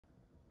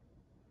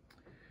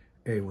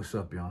Hey, what's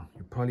up, y'all?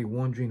 You're probably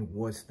wondering,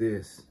 what's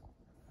this?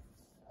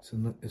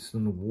 It's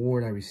an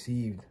award I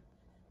received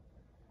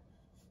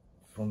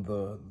from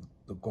the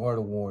GRRRD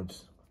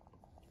Awards,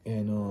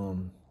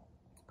 and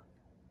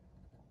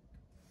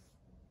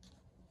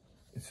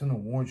it's an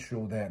award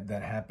show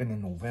that happened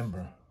in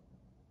November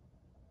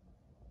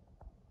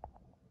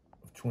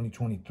of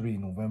 2023,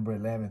 November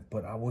 11th.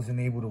 But I wasn't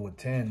able to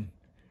attend.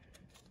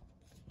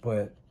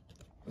 But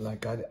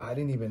like I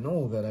didn't even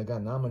know that I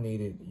got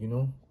nominated, you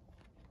know.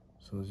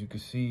 So as you can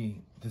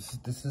see, this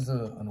is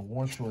an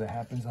award show that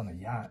happens on a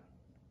yacht,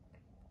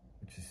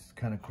 which is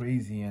kind of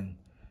crazy, and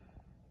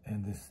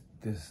this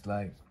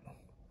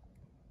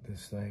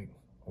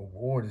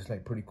award is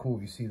like pretty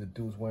cool. You see the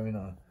dude's wearing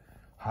a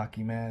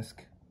hockey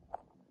mask,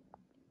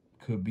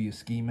 could be a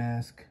ski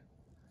mask.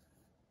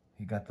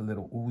 He got the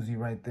little Uzi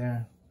right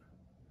there,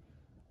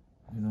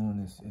 you know,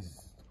 and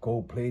it's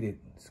gold plated,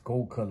 it's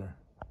gold color,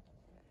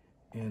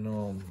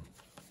 and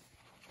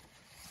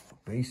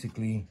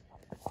basically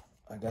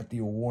I got the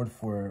award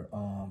for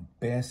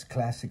best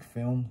classic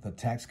film, The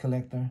Tax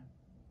Collector,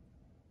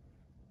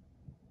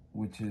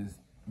 which is,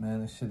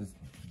 man, this shit is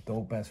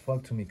dope as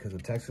fuck to me, because The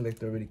Tax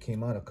Collector already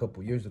came out a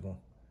couple years ago.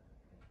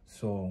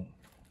 So,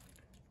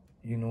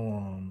 you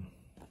know,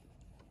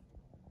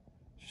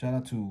 shout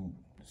out to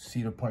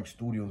Cedar Park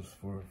Studios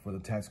for The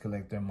Tax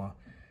Collector,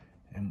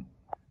 and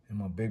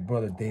my big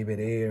brother David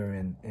Ayer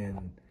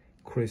and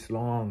Chris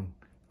Long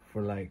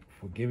for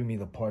giving me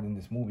the part in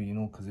this movie, you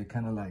know, because it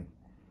kind of like,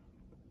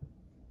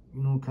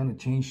 you know, kind of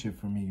changed shit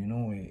for me, you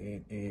know.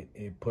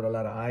 It put a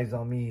lot of eyes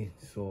on me.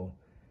 So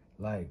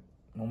like,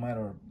 no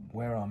matter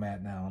where I'm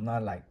at now, I'm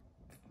not like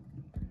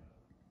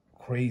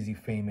crazy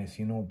famous,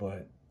 you know,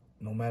 but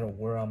no matter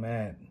where I'm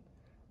at,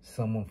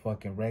 someone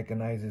fucking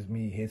recognizes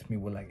me, hits me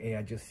with like, hey,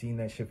 I just seen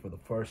that shit for the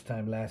first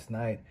time last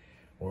night,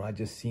 or I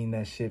just seen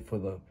that shit for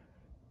the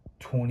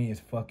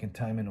 20th fucking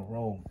time in a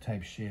row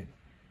type shit.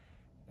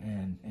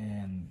 And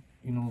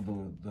you know,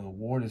 the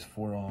award is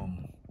for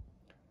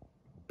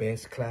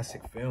best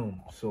classic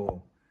film.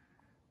 So,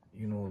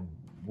 you know,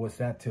 what's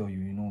that tell you?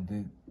 You know,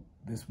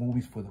 this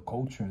movie's for the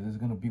culture. This is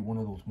gonna be one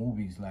of those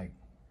movies like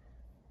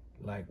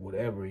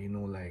whatever, you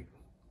know, like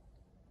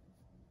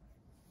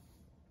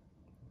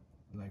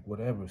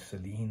whatever,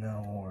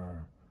 Selena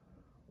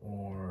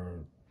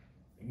or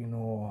you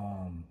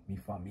know, Mi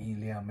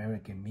Familia,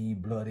 American Me,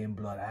 Blood In,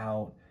 Blood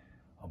Out,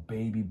 A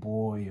Baby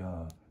Boy,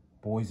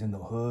 Boys in the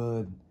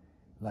Hood,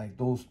 like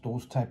those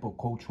type of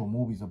cultural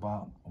movies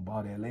about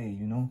LA,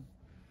 you know.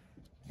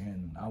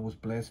 And I was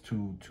blessed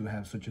to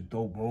have such a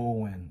dope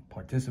role and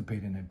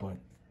participate in it. But,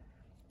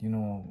 you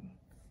know,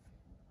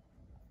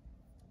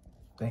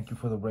 thank you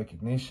for the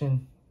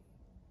recognition.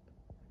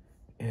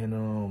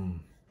 And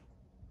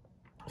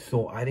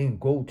so I didn't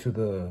go to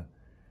the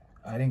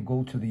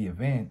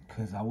event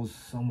because I was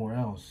somewhere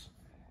else.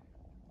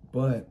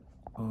 But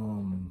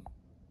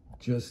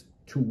just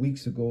 2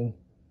 weeks ago,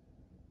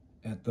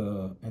 at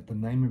the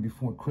Nightmare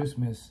Before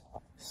Christmas,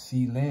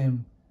 C.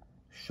 Lim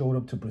showed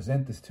up to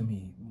present this to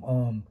me.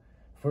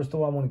 First of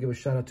all, I want to give a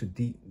shout out to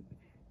DJ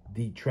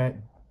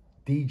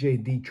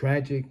D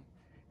Tragic,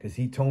 because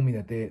he told me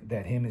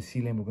that him and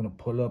C. Lim were gonna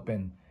pull up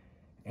and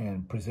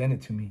present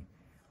it to me.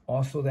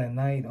 Also that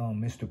night,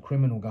 Mr.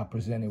 Criminal got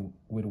presented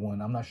with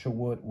one. I'm not sure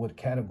what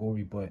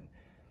category, but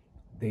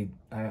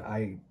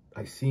I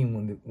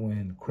seen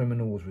when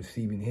Criminal was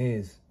receiving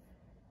his,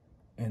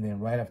 and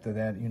then right after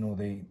that, you know,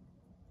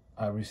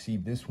 I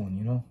received this one,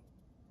 you know.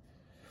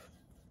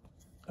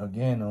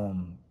 Again,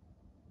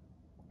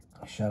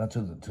 shout out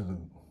to the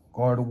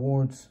GRRRD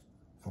Awards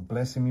for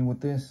blessing me with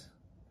this,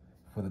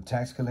 for The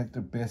Tax Collector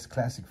Best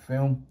Classic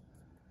Film.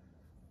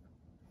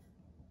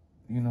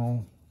 You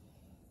know,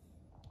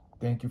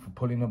 thank you for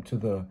pulling up to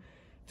the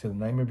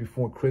Nightmare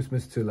Before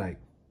Christmas to like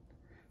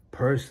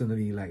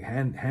personally like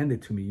hand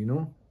it to me, you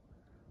know.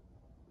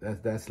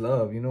 That's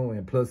love, you know.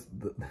 And plus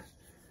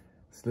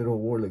this little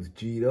award looks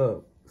G'd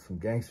up, some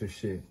gangster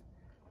shit.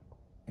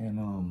 And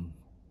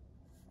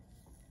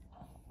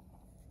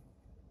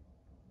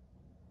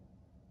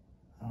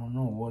I don't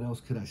know what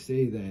else could I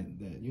say that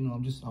you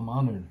know, I'm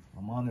honored.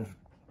 I'm honored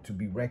to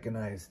be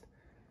recognized,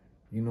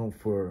 you know,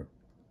 for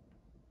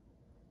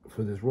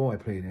this role I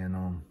played.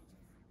 And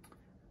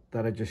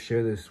thought I'd just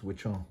share this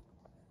with y'all.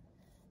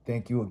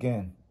 Thank you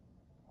again,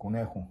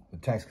 Conejo, The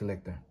Tax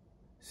Collector,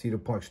 Cedar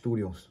Park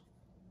Studios,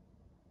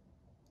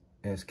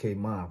 SK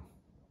Mob,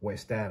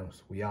 West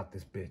Adams. We out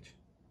this bitch.